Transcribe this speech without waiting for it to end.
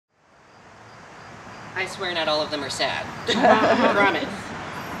I swear not all of them are sad. I promise.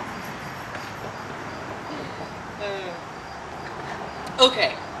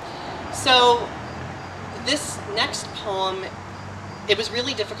 Okay, so this next poem, it was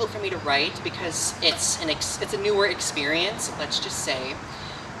really difficult for me to write because it's a newer experience, let's just say.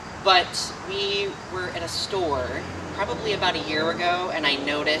 But we were at a store probably about a year ago, and I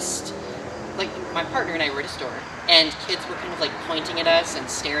noticed, like, my partner and I were at a store, and kids were kind of like pointing at us and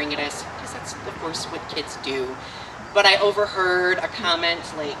staring at us, because that's of course what kids do. But I overheard a comment,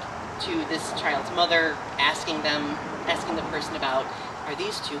 like, to this child's mother, asking the person about, are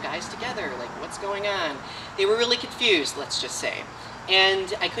these two guys together? Like, what's going on? They were really confused, let's just say.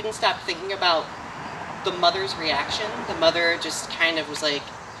 And I couldn't stop thinking about the mother's reaction. The mother just kind of was like,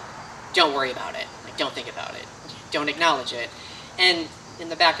 don't worry about it. Like, don't think about it. Don't acknowledge it. And in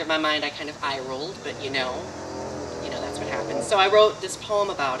the back of my mind, I kind of eye-rolled, but you know, that's what happens. So I wrote this poem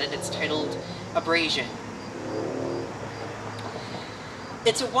about it. It's titled Abrasion.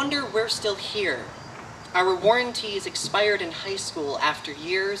 It's a wonder we're still here. Our warranties expired in high school after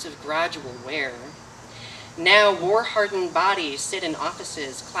years of gradual wear. Now war-hardened bodies sit in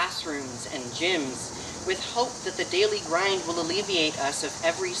offices, classrooms, and gyms with hope that the daily grind will alleviate us of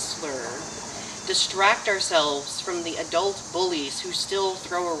every slur, distract ourselves from the adult bullies who still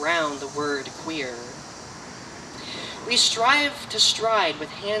throw around the word queer. We strive to stride with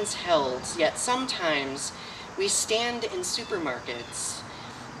hands held, yet sometimes we stand in supermarkets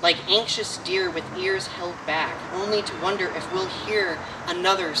like anxious deer with ears held back, only to wonder if we'll hear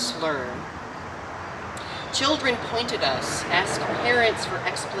another slur. Children point at us, ask parents for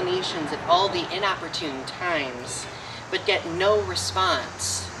explanations at all the inopportune times, but get no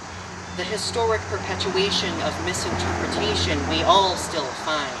response. The historic perpetuation of misinterpretation we all still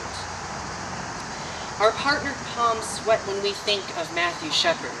find. Our partnered palms sweat when we think of Matthew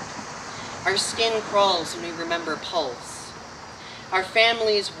Shepard. Our skin crawls when we remember Pulse. Our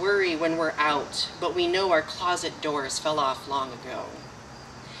families worry when we're out, but we know our closet doors fell off long ago.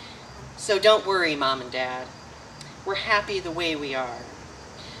 So don't worry, Mom and Dad. We're happy the way we are.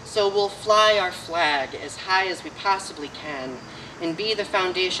 So we'll fly our flag as high as we possibly can and be the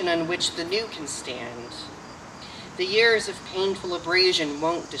foundation on which the new can stand. The years of painful abrasion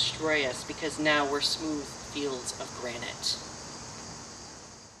won't destroy us because now we're smooth fields of granite.